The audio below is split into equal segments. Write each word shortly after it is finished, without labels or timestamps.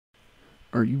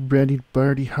Are you ready to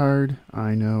party hard?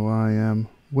 I know I am.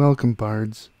 Welcome,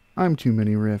 bards. I'm Too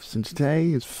Many Riffs, and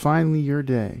today is finally your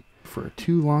day for a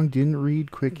too long didn't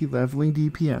read quickie leveling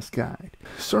DPS guide.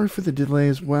 Sorry for the delay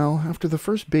as well. After the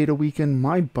first beta weekend,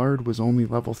 my bard was only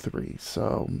level 3,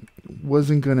 so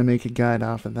wasn't gonna make a guide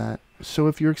off of that. So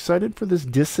if you're excited for this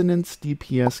Dissonance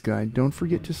DPS guide, don't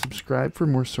forget to subscribe for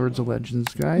more Swords of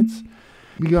Legends guides.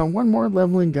 We got one more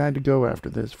leveling guide to go after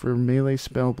this for Melee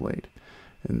Spellblade.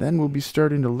 And then we'll be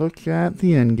starting to look at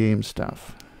the endgame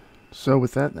stuff. So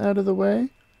with that out of the way,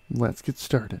 let's get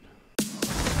started.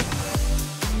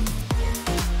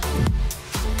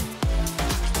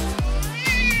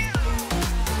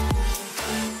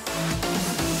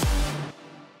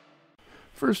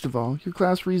 First of all, your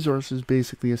class resource is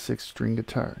basically a 6-string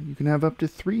guitar. You can have up to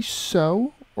 3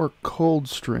 so or cold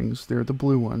strings, they're the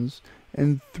blue ones,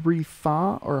 and 3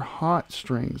 fa or hot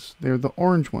strings, they're the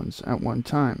orange ones at one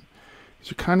time.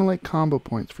 These are kind of like combo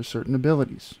points for certain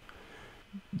abilities.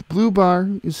 The blue bar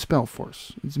is Spell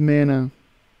Force. It's mana,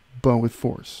 but with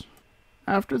force.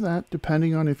 After that,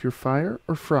 depending on if you're Fire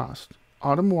or Frost,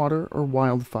 Autumn Water or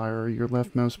Wildfire are your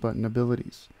left mouse button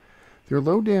abilities. They're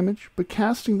low damage, but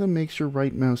casting them makes your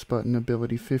right mouse button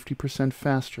ability 50%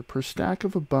 faster per stack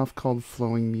of a buff called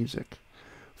Flowing Music.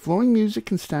 Flowing Music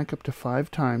can stack up to 5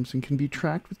 times and can be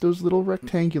tracked with those little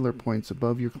rectangular points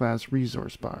above your class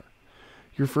resource bar.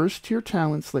 Your first tier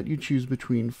talents let you choose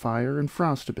between Fire and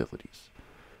Frost abilities.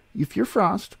 If you're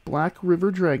Frost, Black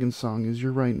River Dragon Song is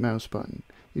your right mouse button.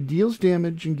 It deals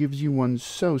damage and gives you one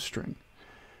so string.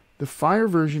 The Fire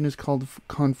version is called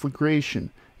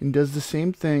Conflagration and does the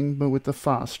same thing but with the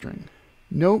fa string.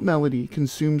 Note Melody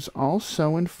consumes all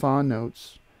so and fa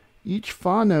notes. Each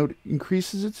fa note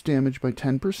increases its damage by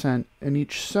 10% and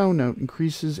each so note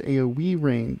increases AoE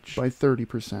range by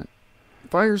 30%.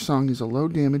 Fire Song is a low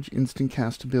damage instant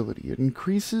cast ability. It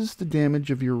increases the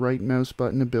damage of your right mouse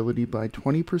button ability by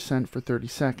 20% for 30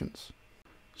 seconds.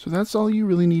 So that's all you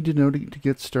really need to know to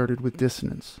get started with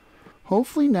Dissonance.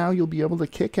 Hopefully now you'll be able to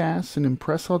kick ass and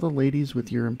impress all the ladies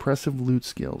with your impressive loot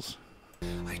skills.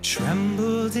 I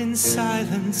trembled in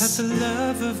silence at the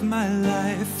love of my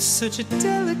life. Such a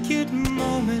delicate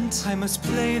moment. I must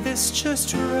play this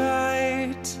just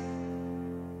right.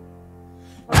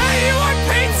 Hey, you want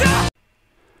pizza?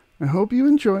 I hope you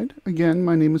enjoyed. Again,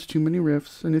 my name is Too Many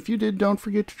Riffs, and if you did, don't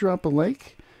forget to drop a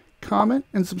like, comment,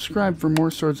 and subscribe for more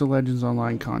Swords of Legends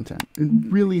Online content. It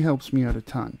really helps me out a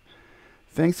ton.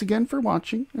 Thanks again for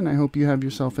watching, and I hope you have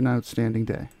yourself an outstanding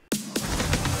day.